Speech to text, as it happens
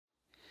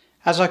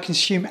As I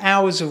consume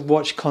hours of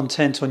watch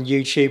content on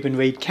YouTube and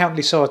read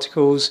countless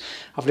articles,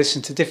 I've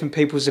listened to different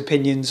people's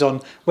opinions on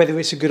whether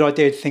it's a good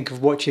idea to think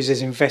of watches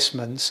as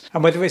investments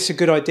and whether it's a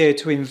good idea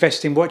to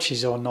invest in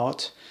watches or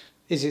not.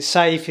 Is it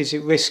safe? Is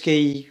it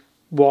risky?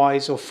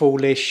 Wise or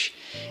foolish?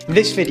 In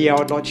this video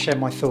I'd like to share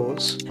my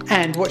thoughts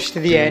and watch to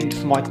the end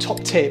for my top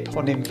tip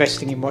on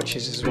investing in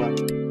watches as well.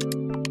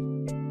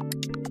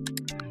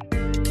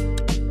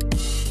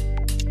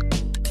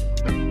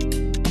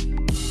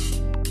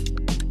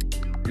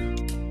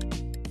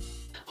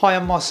 Hi,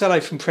 I'm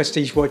Marcelo from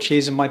Prestige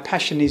Watches, and my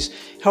passion is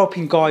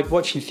helping guide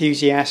watch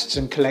enthusiasts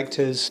and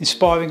collectors,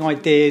 inspiring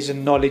ideas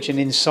and knowledge and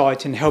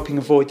insight, and helping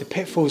avoid the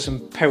pitfalls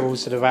and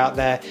perils that are out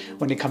there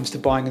when it comes to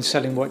buying and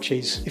selling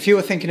watches. If you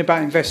are thinking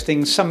about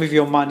investing some of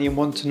your money and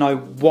want to know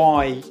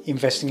why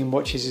investing in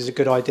watches is a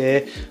good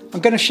idea,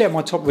 I'm going to share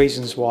my top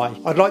reasons why.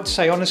 I'd like to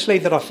say honestly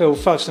that I feel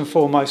first and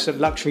foremost that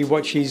luxury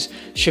watches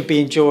should be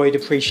enjoyed,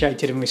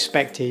 appreciated and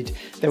respected.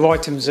 They're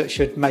items that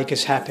should make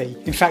us happy.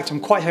 In fact, I'm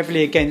quite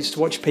heavily against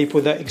watch people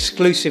that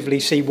exclusively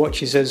see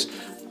watches as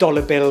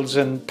dollar bills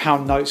and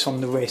pound notes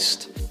on the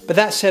wrist. But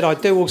that said, I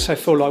do also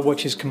feel like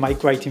watches can make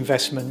great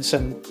investments,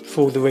 and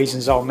for all the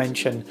reasons I'll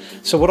mention.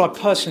 So what I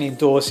personally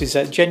endorse is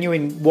that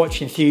genuine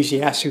watch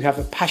enthusiasts who have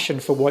a passion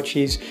for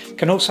watches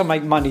can also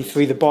make money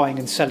through the buying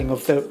and selling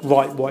of the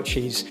right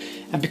watches.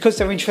 And because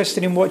they're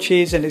interested in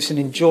watches and it's an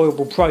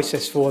enjoyable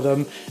process for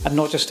them and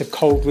not just a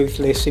cold,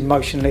 ruthless,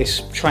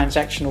 emotionless,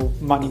 transactional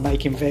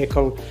money-making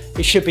vehicle,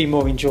 it should be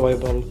more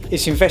enjoyable.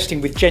 It's investing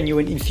with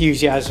genuine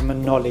enthusiasm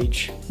and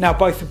knowledge. Now,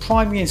 both the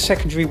primary and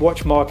secondary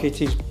watch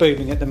market is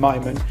booming at the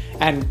moment,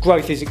 and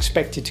growth is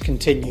expected to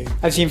continue.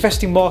 As the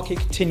investing market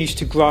continues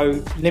to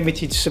grow,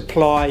 limited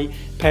supply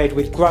paired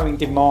with growing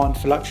demand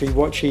for luxury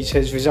watches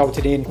has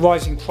resulted in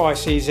rising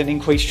prices and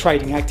increased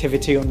trading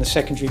activity on the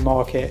secondary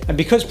market. And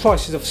because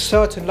prices of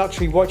certain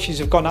luxury watches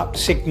have gone up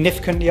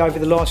significantly over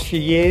the last few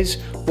years,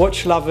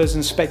 watch lovers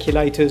and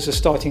speculators are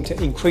starting to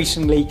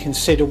increasingly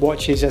consider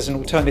watches as an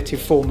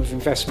alternative form of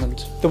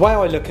investment. The way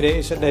I look at it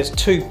is that there's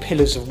two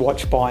pillars of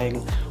watch buying.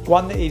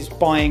 One that is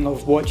buying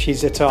of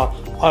watches that are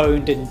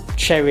owned and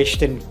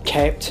cherished and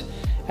kept,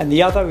 and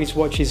the other is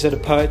watches that are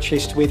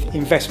purchased with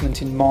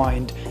investment in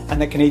mind and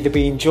that can either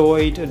be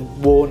enjoyed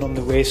and worn on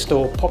the wrist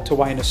or popped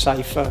away in a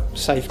safe for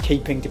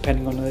safekeeping,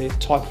 depending on the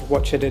type of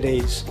watch that it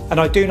is.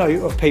 And I do know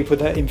of people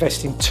that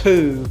invest in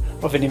two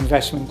of an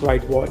investment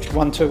grade watch,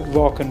 one to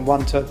rock and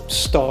one to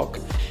stock.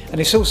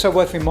 And it's also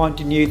worth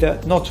reminding you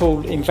that not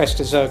all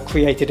investors are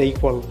created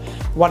equal.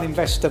 One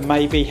investor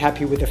may be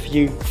happy with a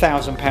few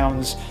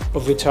 £1,000s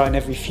of return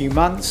every few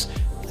months,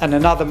 and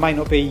another may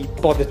not be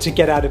bothered to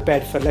get out of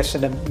bed for less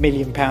than £1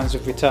 million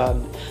of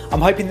return.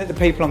 I'm hoping that the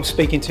people I'm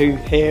speaking to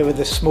here are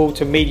the small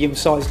to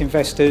medium-sized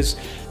investors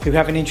who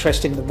have an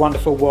interest in the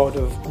wonderful world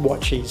of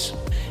watches.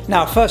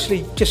 Now,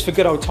 firstly, just for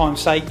good old time's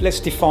sake, let's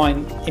define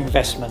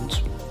investment.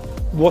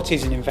 What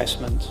is an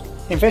investment?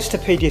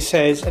 Investopedia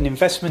says an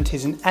investment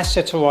is an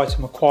asset or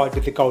item acquired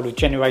with the goal of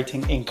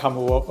generating income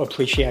or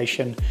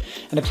appreciation.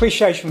 And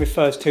appreciation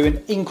refers to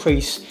an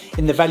increase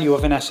in the value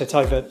of an asset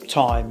over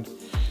time.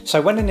 So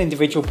when an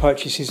individual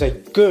purchases a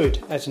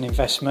good as an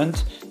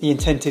investment, the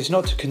intent is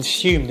not to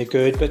consume the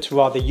good, but to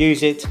rather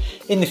use it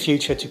in the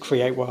future to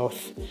create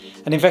wealth.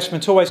 An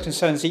investment always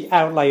concerns the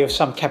outlay of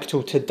some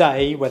capital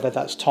today, whether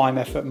that's time,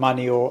 effort,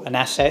 money or an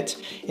asset,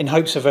 in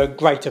hopes of a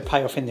greater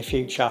payoff in the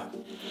future.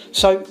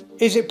 So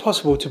is it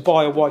possible to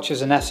buy a watch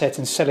as an asset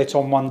and sell it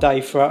on one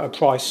day for a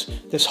price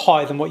that's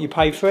higher than what you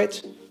paid for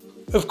it?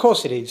 Of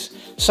course it is.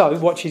 So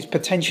watches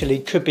potentially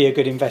could be a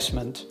good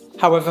investment.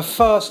 However,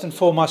 first and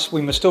foremost,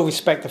 we must all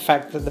respect the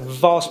fact that the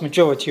vast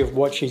majority of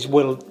watches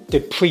will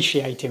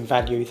depreciate in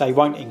value. They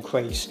won't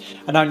increase,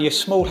 and only a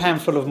small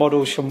handful of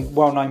models from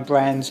well-known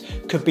brands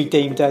could be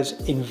deemed as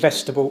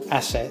investable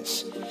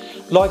assets.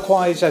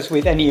 Likewise, as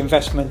with any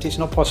investment, it's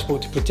not possible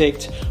to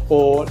predict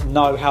or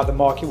know how the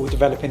market will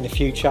develop in the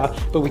future,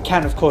 but we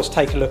can of course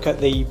take a look at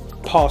the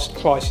past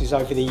prices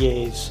over the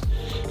years.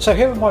 So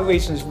here are my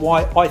reasons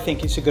why I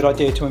think it's a good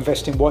idea to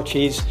invest in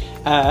watches,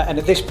 and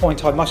at this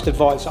point I must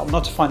advise that I'm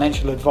not a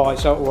financial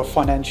advisor or a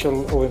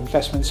financial or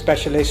investment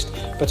specialist,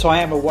 but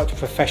I am a watch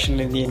professional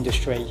in the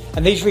industry.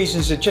 And these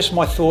reasons are just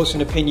my thoughts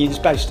and opinions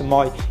based on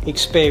my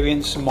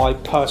experience and my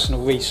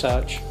personal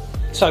research.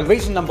 So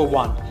reason number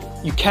one,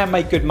 you can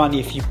make good money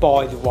if you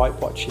buy the right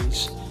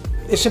watches.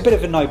 It's a bit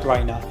of a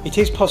no-brainer. It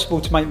is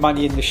possible to make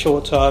money in the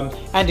short term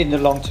and in the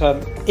long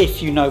term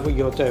if you know what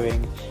you're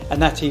doing,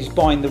 and that is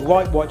buying the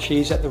right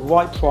watches at the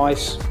right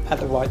price at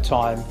the right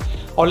time.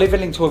 I'll leave a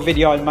link to a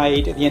video I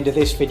made at the end of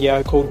this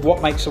video called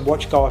What Makes a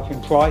Watch Go Up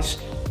in Price.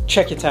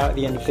 Check it out at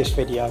the end of this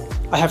video.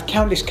 I have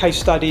countless case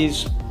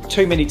studies,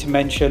 too many to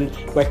mention,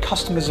 where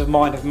customers of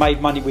mine have made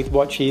money with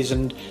watches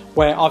and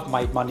where I've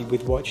made money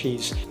with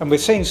watches. And we're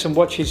seeing some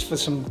watches for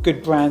some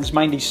good brands,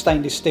 mainly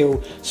stainless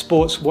steel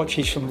sports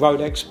watches from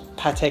Rolex,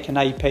 Patek and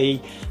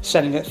AP,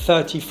 selling at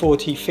 30,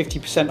 40,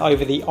 50%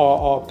 over the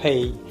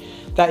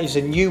RRP. That is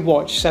a new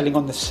watch selling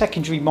on the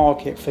secondary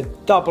market for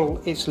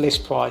double its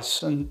list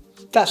price, and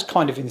that's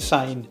kind of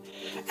insane.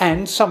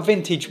 And some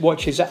vintage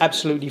watches are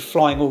absolutely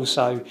flying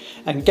also.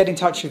 And get in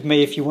touch with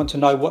me if you want to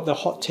know what the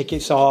hot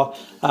tickets are.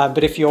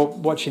 But if you're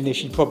watching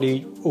this, you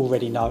probably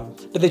already know.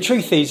 But the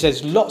truth is,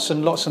 there's lots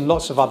and lots and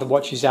lots of other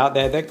watches out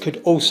there that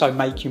could also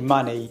make you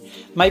money.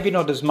 Maybe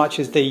not as much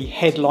as the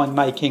headline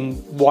making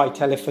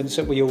white elephants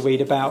that we all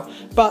read about,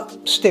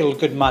 but still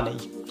good money.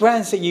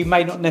 Brands that you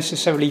may not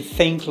necessarily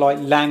think, like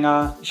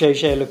Lange,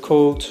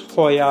 Jaeger-LeCoultre,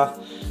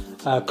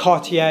 Hoya,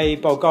 Cartier,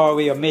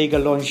 Bulgari, Omega,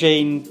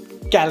 Longines,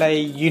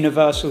 Gallet,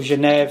 Universal,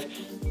 Genève,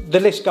 the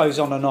list goes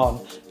on and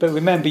on. But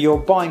remember, you're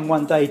buying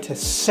one day to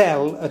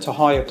sell at a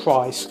higher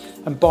price,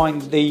 and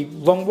buying the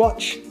wrong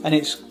watch and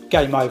it's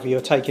game over,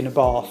 you're taking a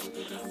bath.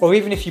 Or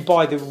even if you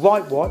buy the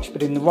right watch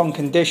but in the wrong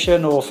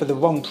condition or for the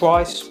wrong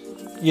price,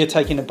 you're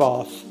taking a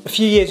bath. A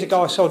few years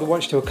ago I sold a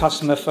watch to a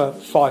customer for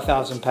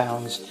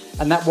 £5,000,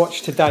 and that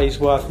watch today is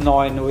worth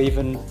 £9,000 or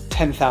even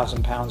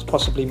 £10,000,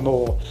 possibly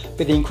more.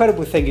 But the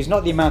incredible thing is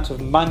not the amount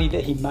of money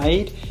that he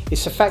made,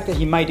 it's the fact that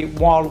he made it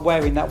while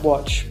wearing that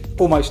watch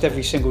almost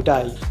every single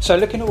day. So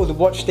looking at all the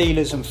watch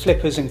dealers and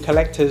flippers and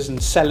collectors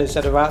and sellers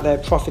that are out there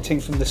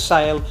profiting from the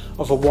sale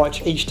of a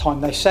watch each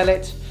time they sell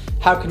it,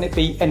 how can it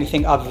be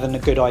anything other than a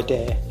good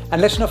idea? And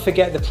let's not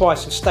forget the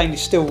price of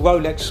stainless steel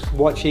Rolex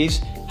watches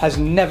has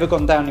never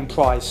gone down in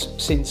price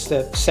since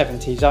the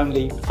 70s,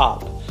 only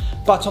up.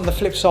 But on the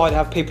flip side, I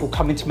have people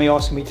coming to me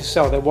asking me to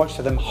sell their watch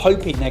to them,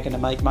 hoping they're going to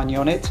make money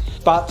on it.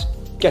 But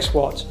guess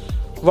what?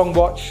 Wrong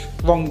watch,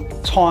 wrong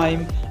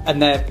time,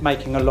 and they're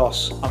making a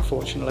loss,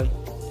 unfortunately.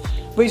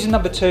 Reason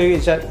number two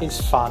is that it's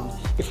fun.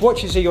 If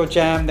watches are your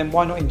jam, then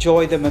why not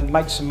enjoy them and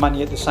make some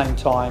money at the same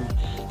time?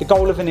 The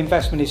goal of an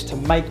investment is to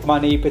make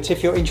money, but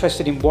if you're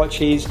interested in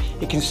watches,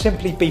 it can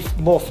simply be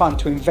more fun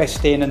to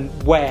invest in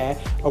and wear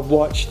a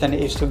watch than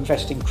it is to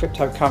invest in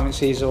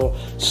cryptocurrencies or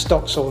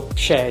stocks or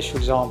shares, for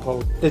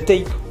example. The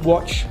deep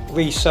watch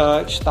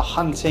research, the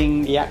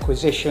hunting, the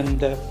acquisition,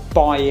 the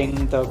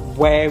buying, the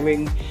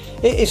wearing,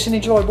 it's an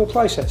enjoyable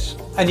process.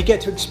 And you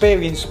get to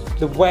experience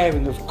the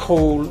wearing of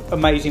cool,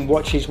 amazing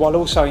watches while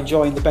also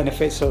enjoying the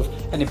benefits of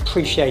an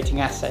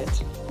appreciating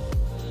asset.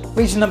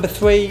 Reason number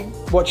three,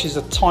 watches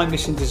are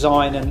timeless in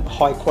design and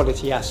high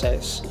quality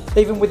assets.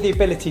 Even with the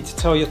ability to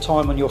tell your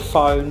time on your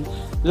phone,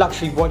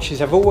 luxury watches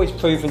have always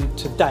proven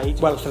to date,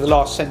 well for the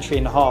last century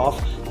and a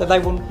half, that they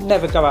will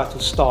never go out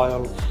of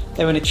style.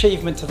 They're an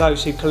achievement to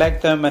those who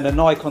collect them and an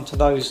icon to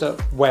those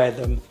that wear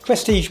them.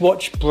 Prestige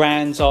watch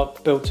brands are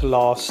built to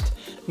last.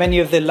 Many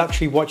of the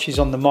luxury watches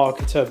on the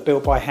market are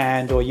built by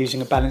hand or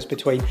using a balance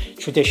between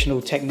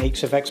traditional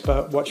techniques of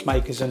expert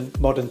watchmakers and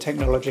modern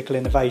technological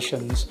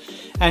innovations.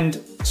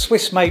 And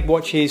Swiss-made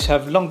watches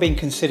have long been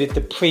considered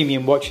the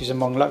premium watches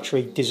among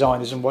luxury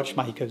designers and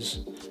watchmakers.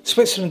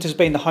 Switzerland has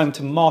been the home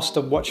to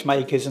master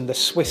watchmakers, and the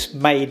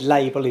Swiss-made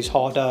label is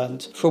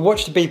hard-earned. For a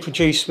watch to be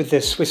produced with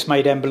the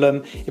Swiss-made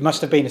emblem, it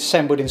must have been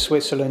assembled in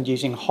Switzerland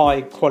using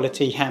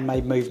high-quality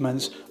handmade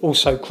movements,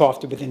 also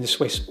crafted within the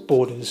Swiss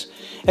borders.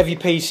 Every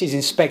piece is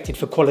inspected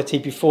for quality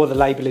before the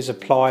label is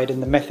applied,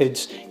 and the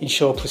methods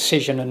ensure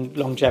precision and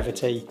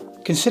longevity.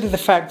 Consider the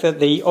fact that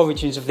the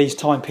origins of these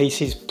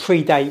timepieces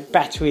predate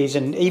batteries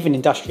and even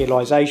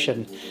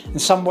industrialisation,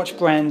 and some watch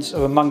brands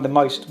are among the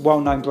most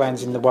well-known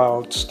brands in the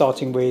world,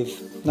 starting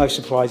with, no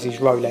surprises,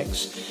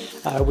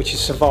 Rolex, which has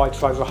survived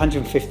for over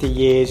 150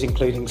 years,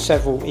 including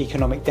several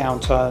economic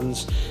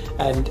downturns,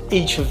 and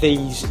each of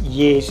these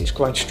years it's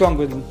grown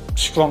stronger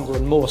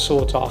and more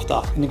sought after.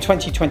 And in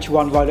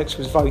 2021, Rolex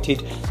was voted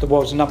the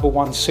world's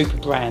 #1 super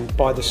brand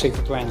by the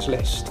Super Brands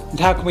list. And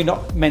how can we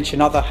not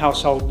mention other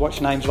household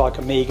watch names like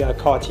Omega,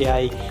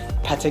 Cartier,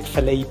 Patek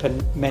Philippe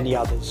and many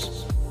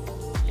others.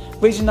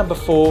 Reason number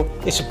four,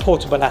 it's a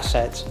portable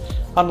asset.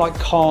 Unlike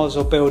cars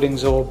or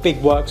buildings or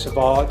big works of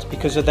art,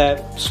 because of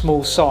their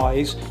small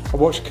size, a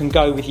watch can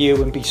go with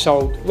you and be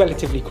sold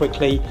relatively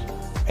quickly,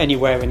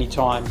 anywhere,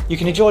 anytime. You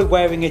can enjoy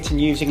wearing it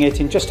and using it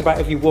in just about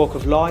every walk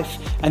of life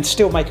and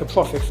still make a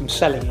profit from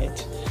selling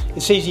it.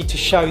 It's easy to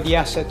show the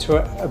asset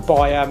to a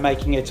buyer,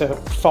 making it a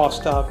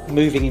faster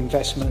moving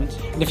investment.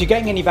 And if you're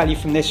getting any value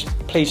from this,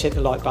 please hit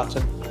the like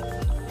button.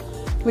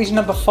 Reason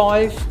number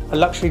five, a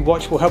luxury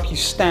watch will help you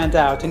stand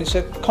out, and it's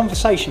a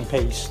conversation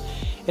piece.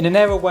 In an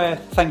era where,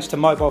 thanks to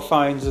mobile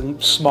phones and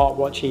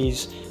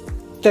smartwatches,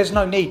 there's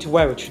no need to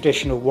wear a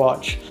traditional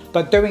watch,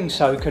 but doing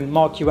so can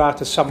mark you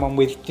out as someone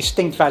with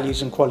distinct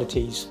values and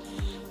qualities.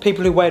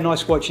 People who wear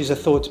nice watches are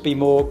thought to be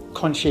more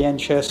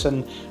conscientious,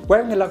 and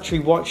wearing a luxury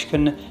watch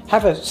can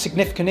have a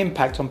significant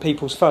impact on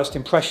people's first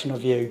impression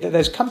of you.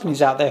 There's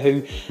companies out there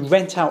who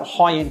rent out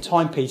high-end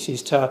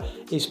timepieces to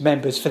its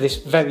members for this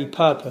very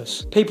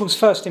purpose. People's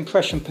first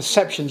impression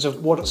perceptions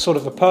of what sort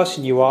of a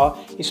person you are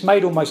is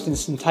made almost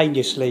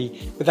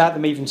instantaneously without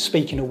them even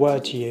speaking a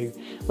word to you.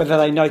 Whether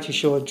they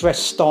notice your dress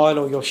style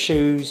or your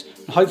shoes,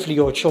 and hopefully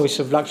your choice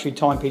of luxury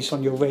timepiece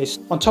on your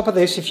wrist. On top of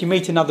this, if you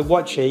meet another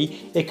watchie,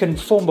 it can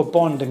form a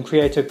bond and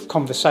create a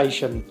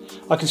conversation.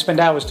 I can spend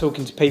hours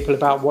talking to people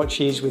about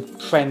watches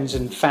with friends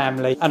and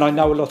family, and I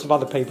know a lot of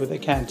other people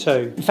that can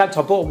too. In fact,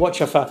 I bought a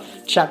watch off a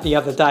chap the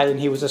other day, and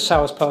he was a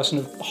salesperson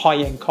of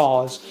high-end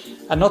cars,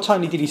 And not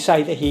only did he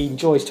say that he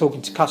enjoys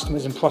talking to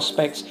customers and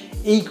prospects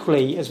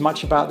equally as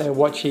much about their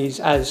watches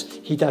as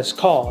he does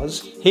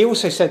cars, he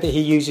also said that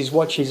he uses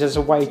watches as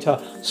a way to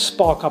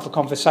spark up a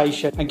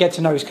conversation and get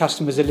to know his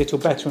customers a little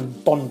better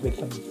and bond with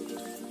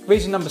them.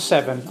 Reason number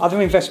 7, other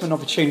investment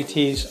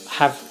opportunities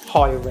have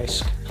higher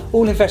risk.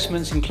 All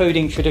investments,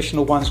 including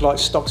traditional ones like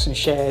stocks and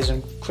shares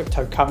and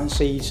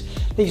cryptocurrencies,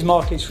 these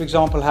markets, for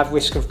example, have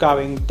risk of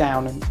going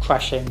down and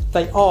crashing.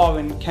 They are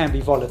and can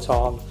be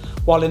volatile,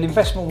 while an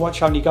investment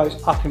watch only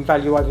goes up in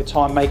value over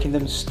time, making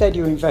them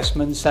steadier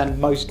investments than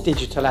most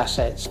digital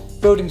assets.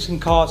 Buildings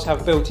and cars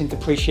have built-in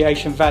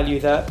depreciation value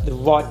that the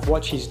right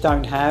watches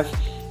don't have.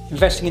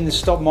 Investing in the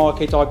stock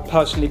market, I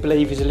personally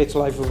believe, is a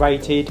little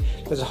overrated.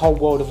 There's a whole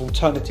world of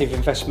alternative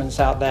investments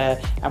out there,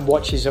 and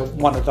watches are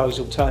one of those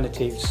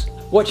alternatives.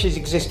 Watches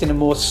exist in a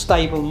more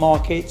stable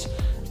market.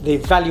 The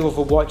value of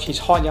a watch is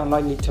highly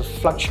unlikely to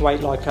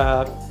fluctuate like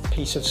a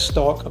piece of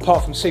stock,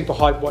 apart from super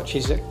hype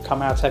watches that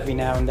come out every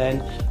now and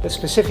then. But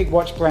specific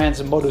watch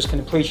brands and models can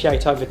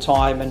appreciate over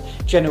time and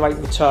generate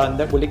return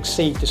that will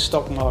exceed the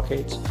stock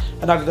market.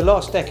 And over the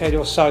last decade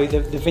or so,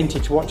 the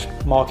vintage watch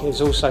market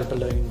has also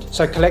ballooned.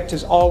 So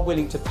collectors are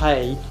willing to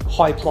pay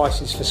high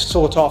prices for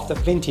sought after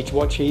vintage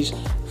watches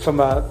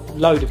from a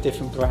load of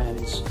different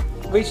brands.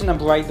 Reason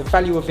number 8, the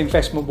value of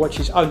investment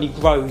watches only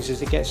grows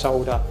as it gets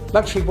older.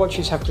 Luxury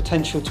watches have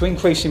potential to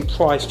increase in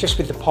price just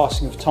with the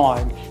passing of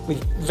time,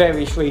 with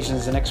various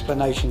reasons and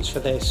explanations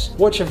for this.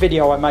 Watch a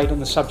video I made on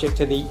the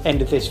subject at the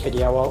end of this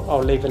video,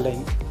 I'll leave a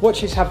link.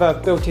 Watches have a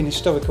built-in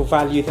historical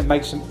value that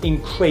makes them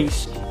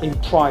increase in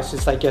price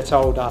as they get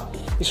older.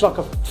 It's like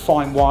a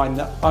fine wine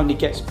that only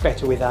gets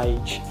better with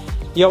age.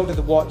 The older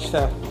the watch,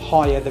 the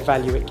higher the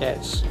value it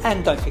gets.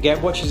 And don't forget,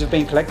 watches have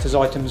been collector's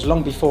items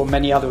long before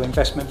many other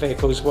investment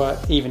vehicles were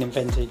even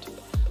invented.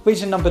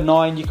 Reason number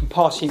 9, you can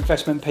pass the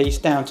investment piece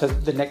down to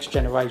the next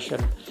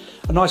generation.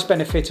 A nice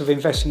benefit of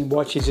investing in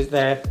watches is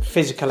their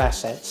physical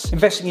assets.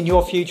 Investing in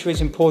your future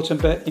is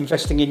important, but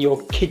investing in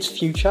your kids'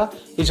 future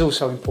is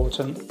also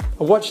important.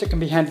 A watch that can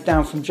be handed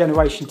down from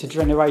generation to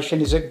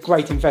generation is a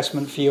great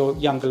investment for your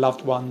younger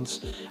loved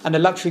ones. And a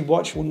luxury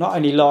watch will not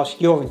only last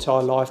your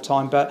entire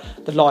lifetime, but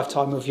the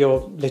lifetime of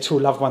your little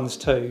loved ones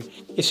too.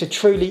 It's a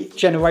truly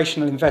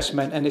generational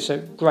investment, and it's a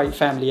great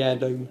family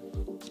heirloom.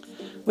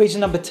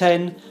 Reason number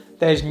 10,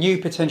 there's new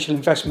potential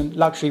investment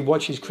luxury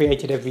watches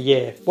created every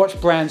year. Watch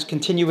brands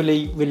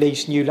continually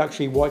release new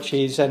luxury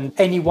watches, and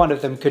any one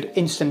of them could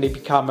instantly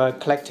become a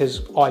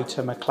collector's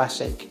item, a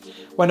classic.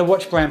 When a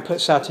watch brand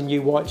puts out a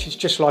new watch, it's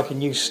just like a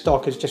new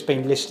stock has just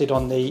been listed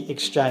on the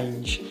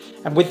exchange.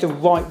 And with the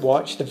right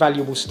watch, the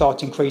value will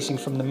start increasing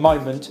from the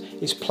moment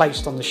it's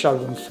placed on the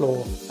showroom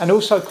floor. And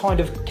also kind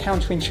of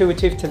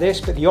counterintuitive to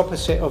this, but the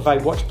opposite of a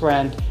watch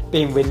brand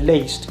being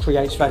released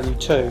creates value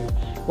too.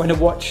 When a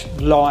watch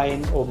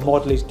line or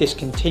model is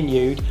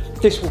discontinued,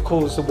 this will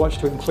cause the watch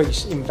to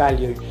increase in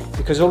value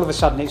because all of a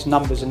sudden its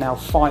numbers are now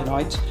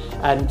finite,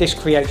 and this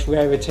creates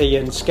rarity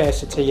and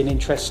scarcity and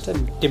interest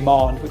and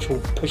demand, which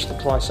will push the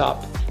price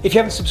up. If you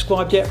haven't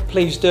subscribed yet,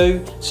 please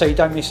do, so you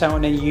don't miss out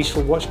on any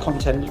useful watch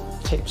content,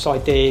 tips,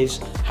 ideas,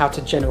 how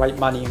to generate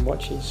money in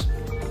watches.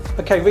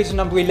 Okay, reason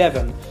number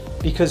 11,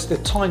 because the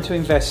time to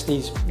invest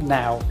is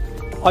now.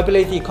 I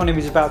believe the economy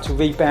is about to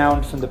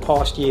rebound from the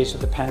past years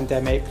of the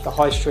pandemic. The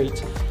high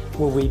street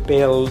will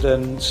rebuild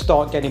and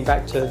start getting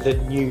back to the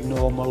new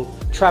normal.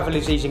 Travel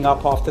is easing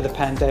up after the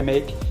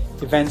pandemic.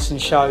 Events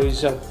and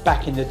shows are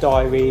back in the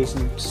diaries,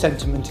 and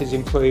sentiment is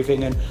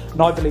improving, and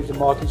I believe the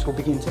markets will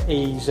begin to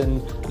ease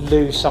and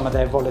lose some of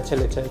their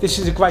volatility. This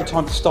is a great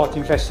time to start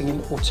investing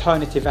in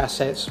alternative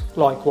assets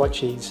like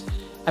watches.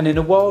 And in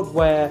a world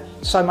where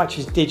so much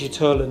is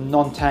digital and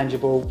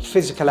non-tangible,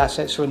 physical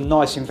assets are a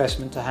nice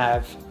investment to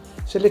have.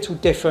 It's a little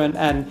different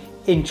and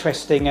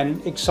interesting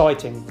and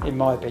exciting, in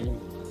my opinion.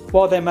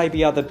 While there may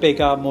be other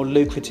bigger, more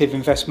lucrative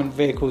investment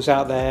vehicles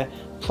out there,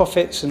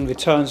 profits and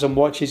returns on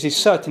watches is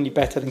certainly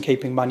better than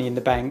keeping money in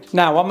the bank.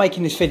 Now, I'm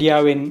making this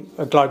video in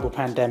a global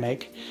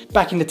pandemic.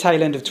 Back in the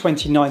tail end of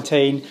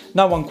 2019,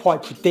 no one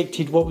quite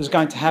predicted what was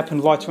going to happen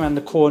right around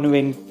the corner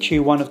in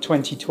Q1 of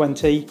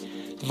 2020.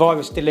 The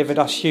virus delivered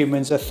us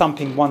humans a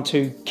thumping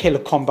 1-2 killer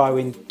combo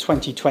in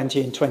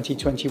 2020 and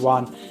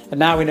 2021, and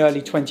now in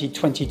early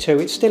 2022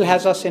 it still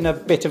has us in a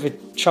bit of a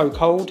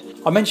chokehold.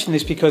 I mention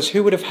this because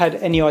who would have had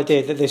any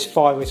idea that this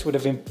virus would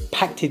have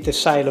impacted the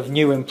sale of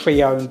new and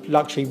pre-owned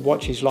luxury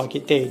watches like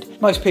it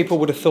did? Most people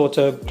would have thought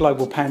a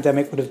global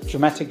pandemic would have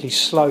dramatically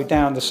slowed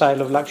down the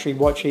sale of luxury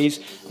watches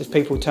as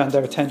people turned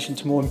their attention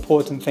to more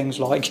important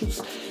things like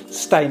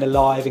staying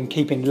alive and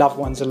keeping loved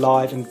ones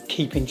alive and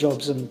keeping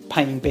jobs and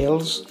paying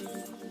bills.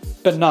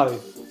 But no,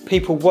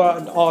 people were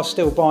and are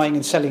still buying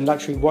and selling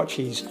luxury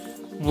watches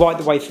right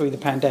the way through the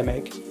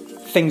pandemic.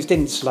 Things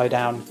didn't slow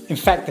down. In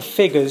fact, the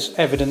figures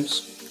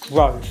evidence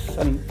growth,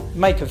 and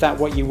make of that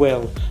what you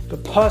will.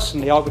 But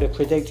personally, I would have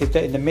predicted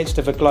that in the midst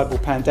of a global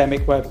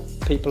pandemic where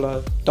people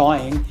are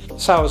dying,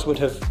 sales would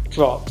have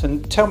dropped.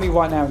 And tell me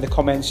right now in the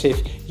comments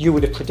if you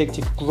would have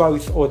predicted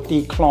growth or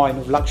decline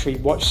of luxury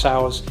watch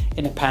sales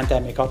in a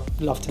pandemic. I'd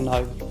love to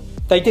know.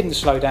 They didn't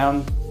slow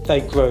down.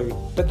 they grew,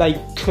 but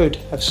they could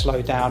have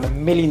slowed down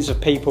and millions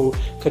of people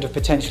could have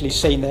potentially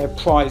seen their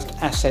prized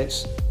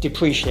assets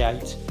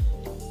depreciate.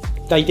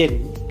 They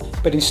didn't,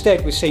 but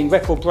instead we're seeing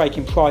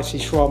record-breaking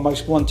prices for our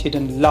most wanted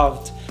and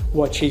loved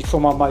watches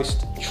from our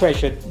most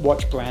treasured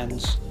watch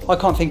brands. I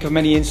can't think of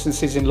many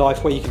instances in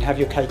life where you can have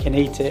your cake and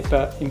eat it,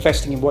 but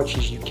investing in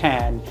watches you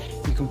can.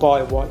 You can buy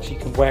a watch, you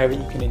can wear it,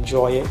 you can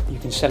enjoy it, you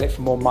can sell it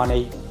for more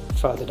money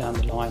further down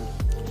the line.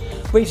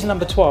 Reason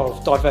number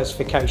 12,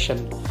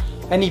 diversification.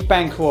 Any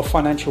banker or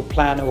financial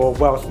planner or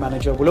wealth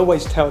manager will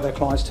always tell their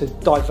clients to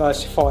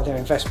diversify their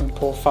investment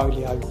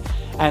portfolio,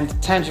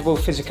 and tangible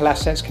physical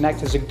assets can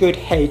act as a good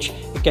hedge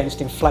against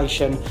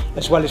inflation,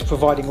 as well as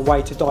providing a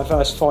way to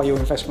diversify your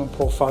investment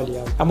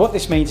portfolio. And what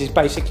this means is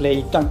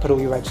basically don't put all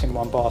your eggs in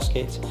one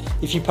basket.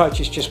 If you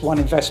purchase just one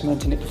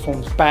investment and it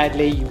performs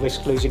badly, you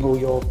risk losing all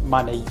your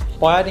money.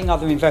 By adding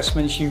other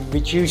investments, you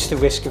reduce the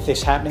risk of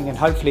this happening, and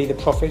hopefully the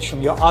profits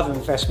from your other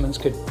investments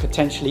could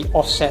potentially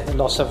offset the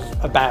loss of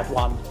a bad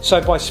one.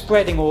 So by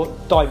spreading or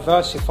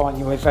diversifying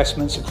your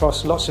investments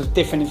across lots of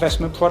different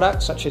investment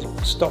products such as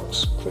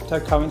stocks,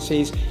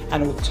 cryptocurrencies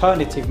and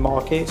alternative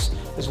markets,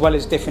 as well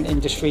as different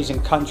industries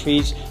and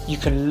countries, you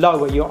can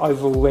lower your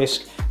overall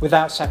risk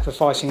without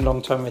sacrificing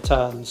long-term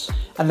returns.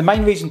 And the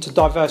main reason to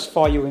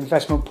diversify your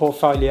investment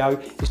portfolio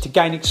is to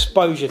gain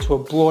exposure to a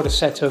broader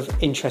set of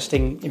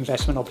interesting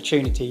investment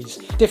opportunities.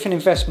 Different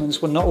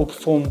investments will not all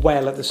perform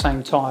well at the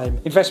same time.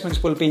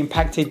 Investments will be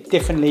impacted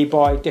differently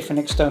by different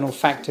external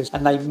factors,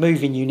 and they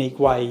move in unique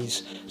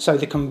ways. So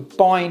the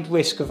combined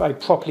risk of a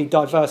properly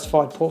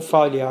diversified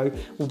portfolio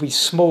will be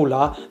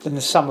smaller than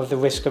the sum of the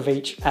risk of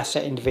each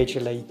asset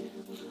individually.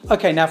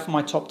 Okay, now for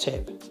my top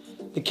tip.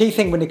 The key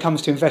thing when it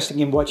comes to investing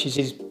in watches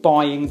is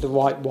buying the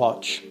right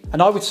watch.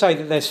 And I would say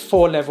that there's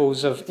 4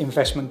 levels of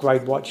investment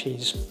grade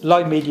watches: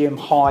 low, medium,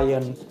 high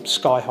and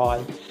sky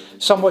high.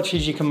 Some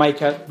watches you can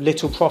make a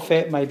little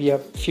profit, maybe a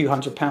few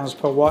 £100s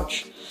per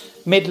watch.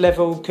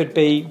 Mid-level could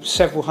be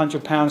several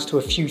 £100s to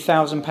a few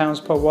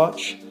 £1,000s per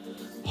watch.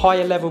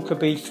 Higher level could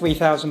be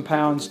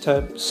 £3,000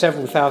 to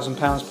several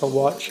 £1,000s per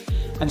watch.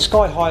 And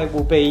sky high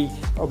will be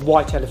a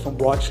white elephant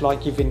watch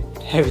like you've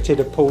inherited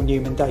a Paul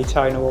Newman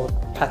Daytona or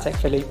Patek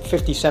Philippe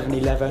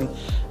 5711,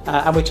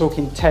 and we're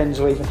talking tens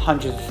or even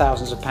hundreds of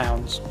thousands of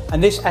pounds.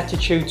 And this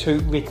attitude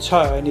to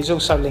return is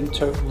also linked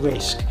to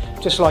risk,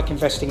 just like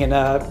investing in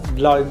a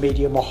low,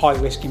 medium or high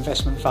risk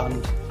investment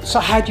fund.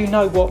 So how do you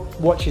know what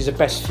watches are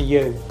best for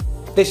you?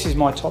 This is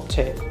my top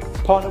tip.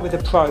 Partner with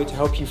a pro to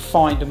help you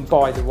find and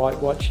buy the right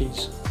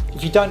watches.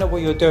 If you don't know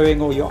what you're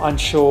doing, or you're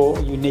unsure,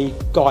 or you need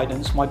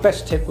guidance, my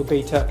best tip would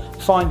be to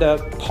find a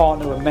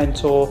partner, a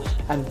mentor,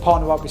 and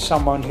partner up with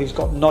someone who's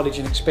got knowledge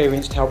and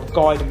experience to help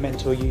guide and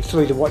mentor you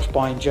through the watch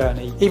buying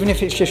journey. Even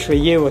if it's just for a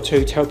year or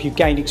two, to help you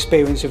gain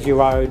experience of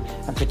your own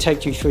and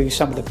protect you through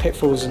some of the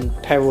pitfalls and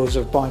perils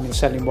of buying and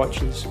selling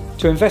watches.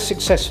 To invest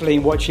successfully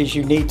in watches,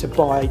 you need to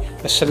buy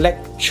a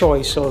select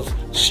choice of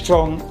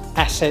strong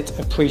asset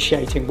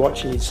appreciating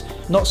watches,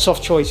 not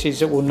soft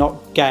choices that will not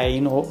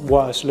gain or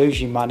worse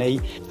lose you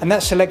money. And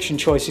that selection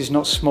choice is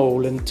not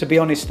small, and to be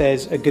honest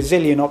there's a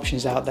gazillion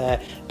options out there,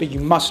 but you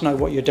must know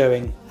what you're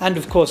doing. And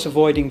of course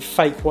avoiding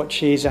fake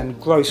watches and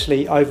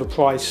grossly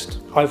overpriced,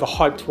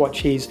 overhyped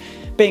watches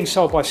being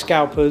sold by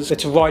scalpers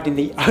that are riding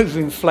the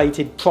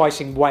overinflated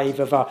pricing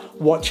wave of a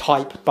watch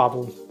hype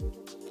bubble.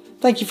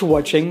 Thank you for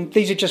watching.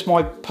 These are just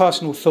my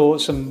personal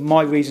thoughts and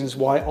my reasons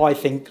why I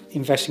think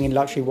investing in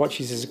luxury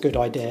watches is a good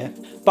idea.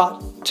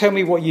 But tell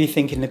me what you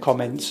think in the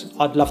comments.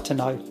 I'd love to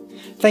know.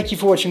 Thank you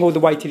for watching all the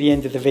way to the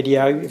end of the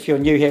video. If you're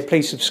new here,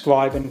 please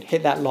subscribe and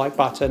hit that like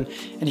button.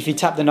 And if you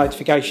tap the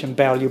notification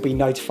bell, you'll be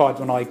notified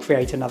when I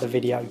create another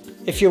video.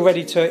 If you're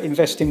ready to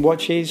invest in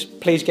watches,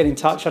 please get in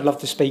touch. I'd love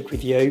to speak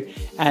with you.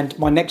 And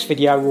my next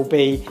video will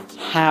be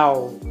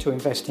how to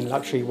invest in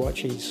luxury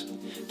watches.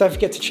 Don't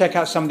forget to check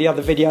out some of the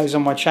other videos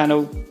on my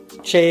channel.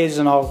 Cheers,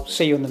 and I'll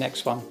see you on the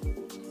next one.